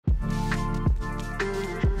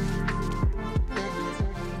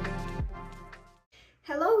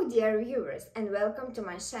Hello dear viewers and welcome to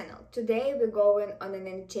my channel. Today we're going on an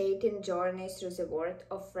enchanting journey through the world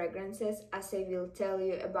of fragrances as I will tell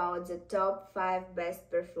you about the top 5 best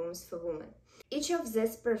perfumes for women. Each of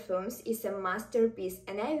these perfumes is a masterpiece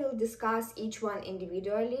and I will discuss each one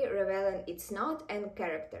individually, revealing its note and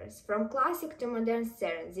characters. From classic to modern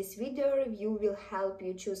scent, this video review will help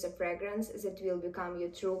you choose a fragrance that will become your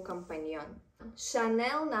true companion.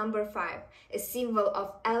 Chanel number 5, a symbol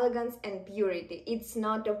of elegance and purity. Its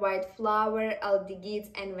note of white flower, aldehydes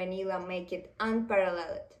and vanilla make it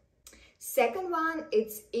unparalleled. Second one,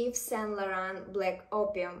 it's Yves Saint Laurent Black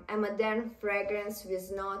Opium, a modern fragrance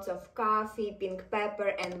with notes of coffee, pink pepper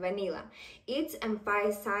and vanilla. It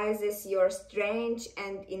emphasizes your strength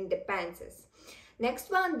and independence.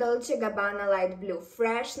 Next one, Dolce Gabbana Light Blue,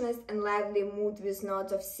 freshness and lively mood with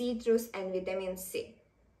notes of citrus and vitamin C.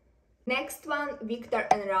 Next one, Viktor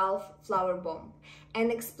Rolf Flowerbomb, an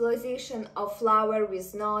explosion of flower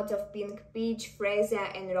with notes of pink, peach,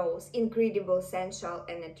 freesia and rose, incredible, sensual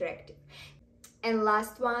and attractive. And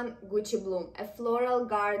last one, Gucci Bloom, a floral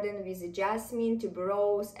garden with jasmine,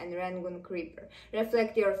 tuberose and rangoon creeper,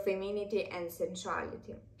 reflect your femininity and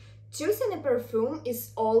sensuality. Choosing a perfume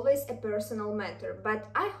is always a personal matter, but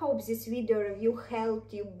I hope this video review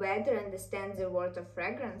helped you better understand the world of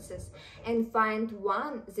fragrances and find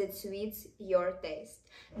one that suits your taste.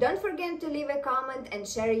 Don't forget to leave a comment and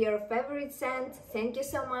share your favorite scent. Thank you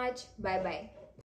so much. Bye bye.